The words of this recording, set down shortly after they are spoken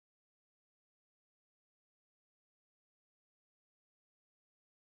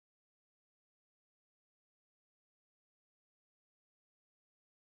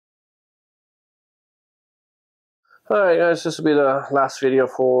Alright guys, this will be the last video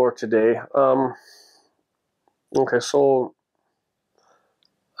for today. Okay, so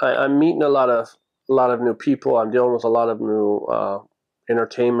I'm meeting a lot of new people. I'm dealing with a lot of new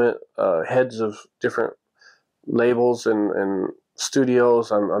entertainment heads of different labels and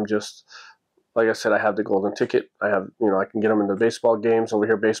studios. I'm just, like I said, I have the golden ticket. I have, I can get them into baseball games. Over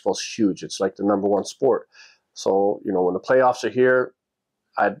here, baseball's huge. It's like the #1 sport. So, when the playoffs are here,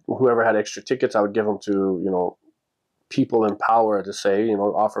 whoever had extra tickets, I would give them to, people in power to say,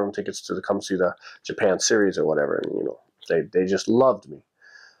 offer them tickets to come see the Japan series or whatever. And, they just loved me.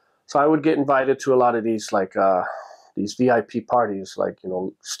 So I would get invited to a lot of these, like, these VIP parties, like,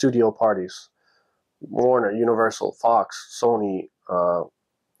 studio parties, Warner, Universal, Fox, Sony,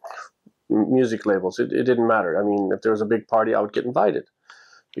 music labels. It didn't matter. I mean, if there was a big party, I would get invited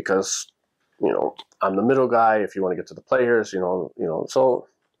because, I'm the middle guy. If you want to get to the players, so.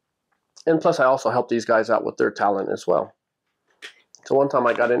 And plus, I also help these guys out with their talent as well. So one time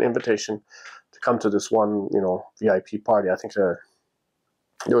I got an invitation to come to this one, VIP party. I think there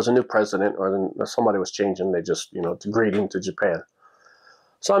was a new president or somebody was changing. They just, to greeting to Japan.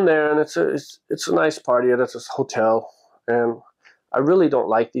 So I'm there, and it's a nice party at this hotel. And I really don't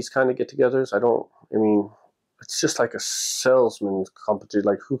like these kind of get-togethers. It's just like a salesman competition,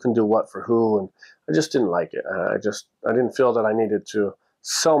 like who can do what for who. And I just didn't like it. I didn't feel that I needed to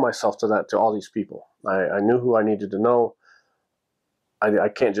sell myself to all these people. I knew who I needed to know. I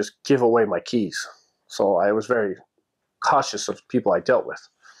can't just give away my keys. So I was very cautious of people I dealt with.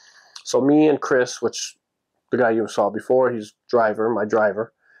 So me and Chris, which the guy you saw before, he's my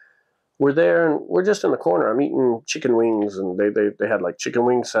driver, we're there, and we're just in the corner. I'm eating chicken wings, and they had like chicken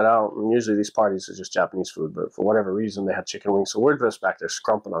wings set out, and usually these parties are just Japanese food, but for whatever reason they had chicken wings. So we're just back there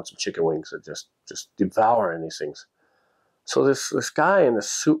scrumping on some chicken wings and just devouring these things. So this guy in this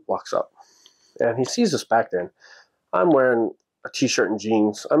suit walks up, and he sees us back there. And I'm wearing a t-shirt and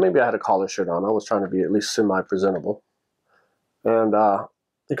jeans. Maybe I had a collar shirt on. I was trying to be at least semi-presentable. And the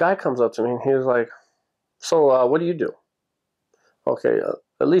guy comes up to me, and he was like, so what do you do? Okay,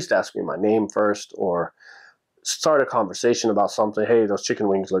 at least ask me my name first, or start a conversation about something. Hey, those chicken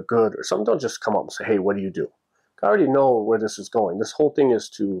wings look good, or something. Don't just come up and say, hey, what do you do? I already know where this is going. This whole thing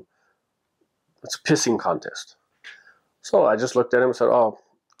it's a pissing contest. So I just looked at him and said, oh,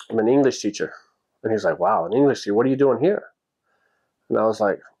 I'm an English teacher. And he's like, wow, an English teacher? What are you doing here? And I was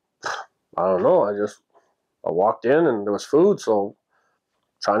like, I don't know. I walked in and there was food, so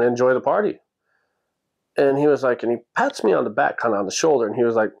trying to enjoy the party. And he was like, and he pats me on the back, kind of on the shoulder, and he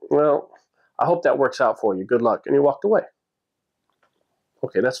was like, well, I hope that works out for you. Good luck. And he walked away.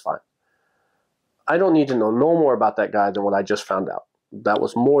 Okay, that's fine. I don't need to know no more about that guy than what I just found out. That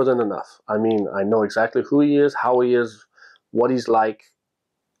was more than enough. I mean, I know exactly who he is, how he is, what he's like.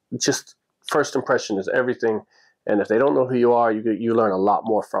 Just first impression is everything. And if they don't know who you are, you learn a lot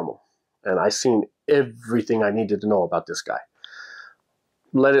more from them. And I seen everything I needed to know about this guy.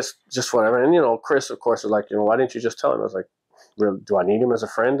 Let us just whatever. And, Chris, of course, was like, why didn't you just tell him? I was like, really, do I need him as a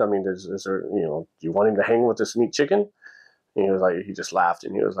friend? I mean, is there, do you want him to hang with this meat chicken? And he was like, he just laughed,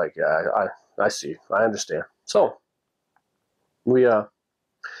 and he was like, yeah, I see. I understand. So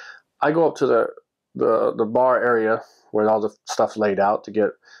I go up to the bar area where all the stuff's laid out to get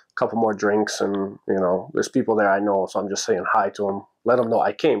a couple more drinks, and there's people there I know, so I'm just saying hi to them, let them know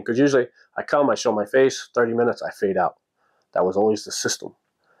I came, because usually I come, I show my face, 30 minutes, I fade out. That was always the system.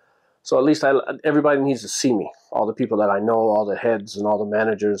 So at least everybody needs to see me. All the people that I know, all the heads and all the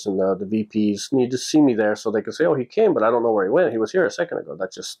managers and the VPs need to see me there, so they can say, oh, he came, but I don't know where he went. He was here a second ago.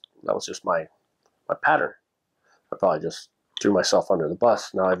 That was just my pattern. I probably just threw myself under the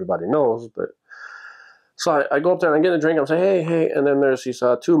bus. Now everybody knows, but so I go up there and I get a drink. I'm saying, hey, and then there's these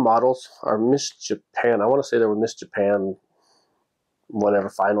two models, are Miss Japan. I want to say they were Miss Japan, whatever,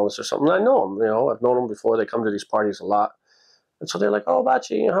 finalists or something. I know them, I've known them before. They come to these parties a lot. And so they're like, oh,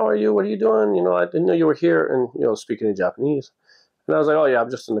 Bachi, how are you? What are you doing? I didn't know you were here. And, speaking in Japanese. And I was like, oh, yeah, I'm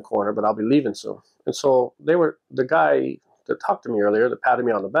just in the corner, but I'll be leaving soon. And so the guy that talked to me earlier, that patted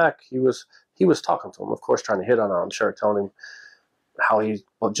me on the back, he was talking to him, of course, trying to hit on him, I'm sure, telling him how he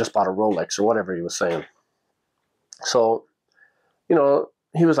just bought a Rolex or whatever he was saying. So, he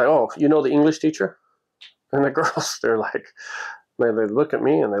was like, oh, the English teacher? And the girls, they're like, they look at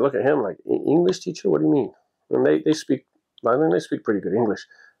me and they look at him like, English teacher? What do you mean? And they speak pretty good English.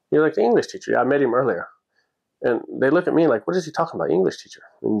 You're like, the English teacher? Yeah, I met him earlier. And they look at me like, what is he talking about? English teacher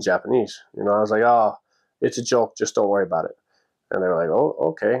in Japanese. I was like, oh, it's a joke. Just don't worry about it. And they're like, oh,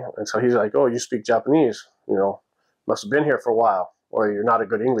 okay. And so he's like, oh, you speak Japanese. Must have been here for a while. Or you're not a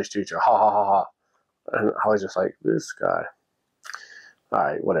good English teacher. Ha, ha, ha, ha. And I was just like, this guy. All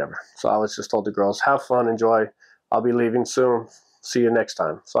right, whatever. So I was just told the girls, have fun, enjoy. I'll be leaving soon. See you next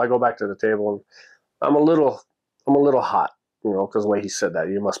time. So I go back to the table, and I'm a little hot, you know, because the way he said that,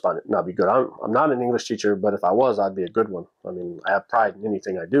 you must not be good. I'm not an English teacher, but if I was, I'd be a good one. I mean, I have pride in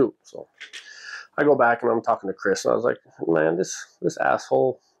anything I do. So I go back and I'm talking to Chris, and I was like, man, this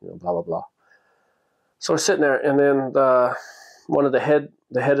asshole, you know, blah blah blah. So we're sitting there, and then one of the head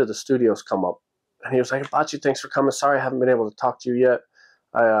of the studios come up, and he was like, Bachi, thanks for coming. Sorry I haven't been able to talk to you yet.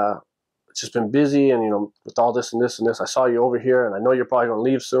 I just been busy, and you know, with all this and this and this. I saw you over here, and I know you're probably gonna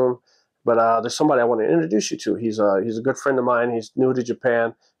leave soon, but there's somebody I want to introduce you to. He's a good friend of mine. He's new to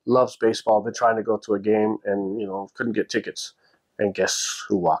Japan, loves baseball, been trying to go to a game, and you know, couldn't get tickets. And guess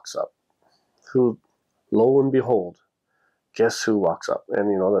who walks up? Who, lo and behold, guess who walks up?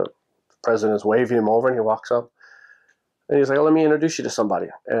 And you know, the president's waving him over, and he walks up, and he's like, oh, let me introduce you to somebody.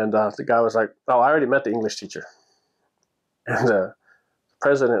 And the guy was like, oh, I already met the English teacher. And the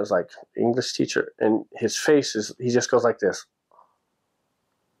president was like, English teacher? And his face he just goes like this.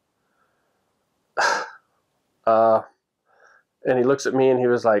 And he looks at me, and he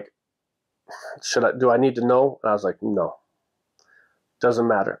was like, do I need to know? And I was like, no, doesn't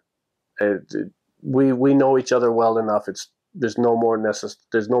matter. We know each other well enough. There's no more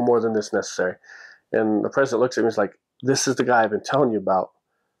than this necessary. And the president looks at me and is like, this is the guy I've been telling you about.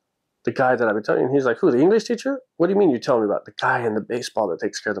 The guy that I've been telling you. And he's like, who, the English teacher? What do you mean you're telling me about? The guy in the baseball that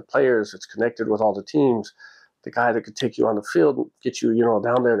takes care of the players, that's connected with all the teams, the guy that could take you on the field and get you, you know,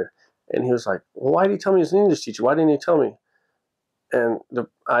 down there. And he was like, well, why did he tell me he's an English teacher? Why didn't he tell me? And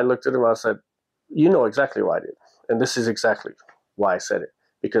I looked at him and I said, you know exactly why I did. And this is exactly why I said it.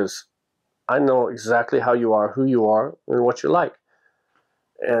 Because I know exactly how you are, who you are, and what you're like.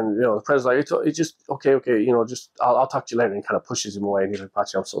 And, you know, the president's like, it's just, okay, you know, just, I'll talk to you later. And he kind of pushes him away. And he's like,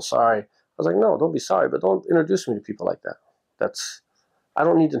 Bachi, I'm so sorry. I was like, no, don't be sorry, but don't introduce me to people like that. I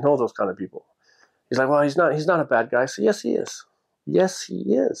don't need to know those kind of people. He's like, well, he's not a bad guy. I said, yes, he is. Yes,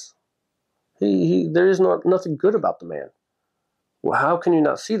 he is. There is nothing good about the man. Well, how can you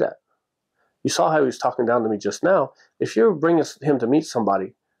not see that? You saw how he was talking down to me just now. If you're bringing him to meet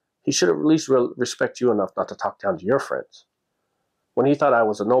somebody, he should at least respect you enough not to talk down to your friends. When he thought I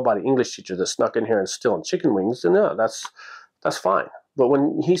was a nobody English teacher that snuck in here and stealing chicken wings, then yeah, that's fine. But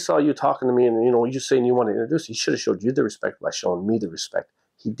when he saw you talking to me and, you know, you saying you want to introduce, he should have showed you the respect by showing me the respect.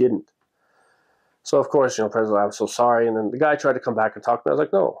 He didn't. So, of course, you know, President, I'm so sorry. And then the guy tried to come back and talk to me. I was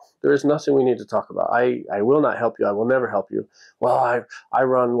like, no, there is nothing we need to talk about. I will not help you. I will never help you. Well, I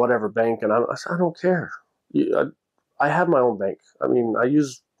run whatever bank, and I said, I don't care. I have my own bank. I mean, I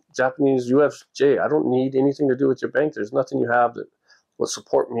use Japanese UFJ. I don't need anything to do with your bank. There's nothing you have that would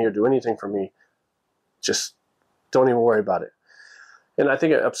support me or do anything for me. Just don't even worry about it. And I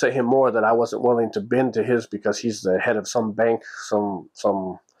think it upset him more that I wasn't willing to bend to his because he's the head of some bank, some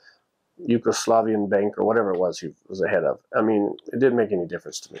Yugoslavian bank or whatever it was he was the head of. I mean, it didn't make any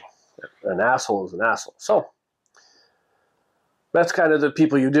difference to me. An asshole is an asshole. So that's kind of the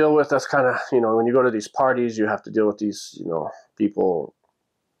people you deal with. That's kind of, you know, when you go to these parties, you have to deal with these, you know, people.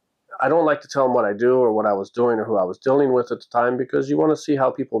 I don't like to tell them what I do or what I was doing or who I was dealing with at the time because you want to see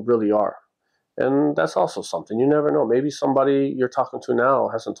how people really are. And that's also something. You never know. Maybe somebody you're talking to now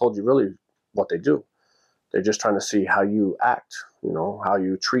hasn't told you really what they do. They're just trying to see how you act, you know, how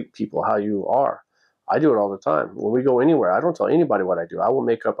you treat people, how you are. I do it all the time. When we go anywhere, I don't tell anybody what I do. I will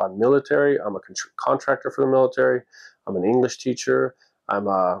make up I'm military. I'm a contractor for the military. I'm an English teacher. I'm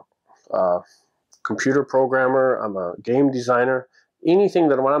a computer programmer. I'm a game designer. Anything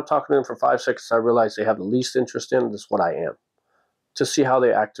that when I'm talking to them for 5 seconds, I realize they have the least interest in, that's what I am. To see how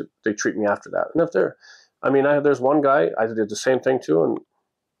they act, they treat me after that. And if they're, I mean, there's one guy I did the same thing to, and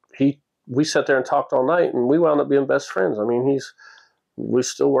we sat there and talked all night, and we wound up being best friends. I mean, we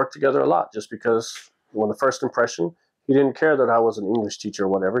still work together a lot, just because when the first impression, he didn't care that I was an English teacher or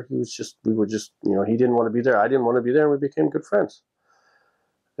whatever. We were just, you know, he didn't want to be there, I didn't want to be there, and we became good friends.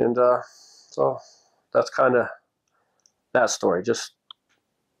 And so that's kind of that story. Just,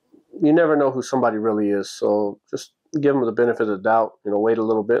 you never know who somebody really is, so just give them the benefit of the doubt, you know, wait a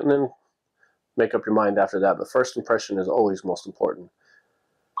little bit and then make up your mind after that. But first impression is always most important.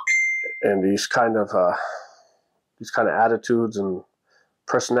 And these kind of attitudes and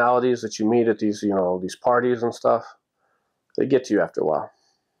personalities that you meet at these, you know, these parties and stuff, they get to you after a while.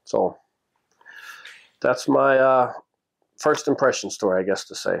 So that's my first impression story, I guess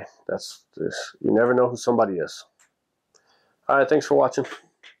to say. That's this. You never know who somebody is. All right, thanks for watching.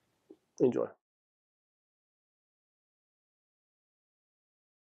 Enjoy.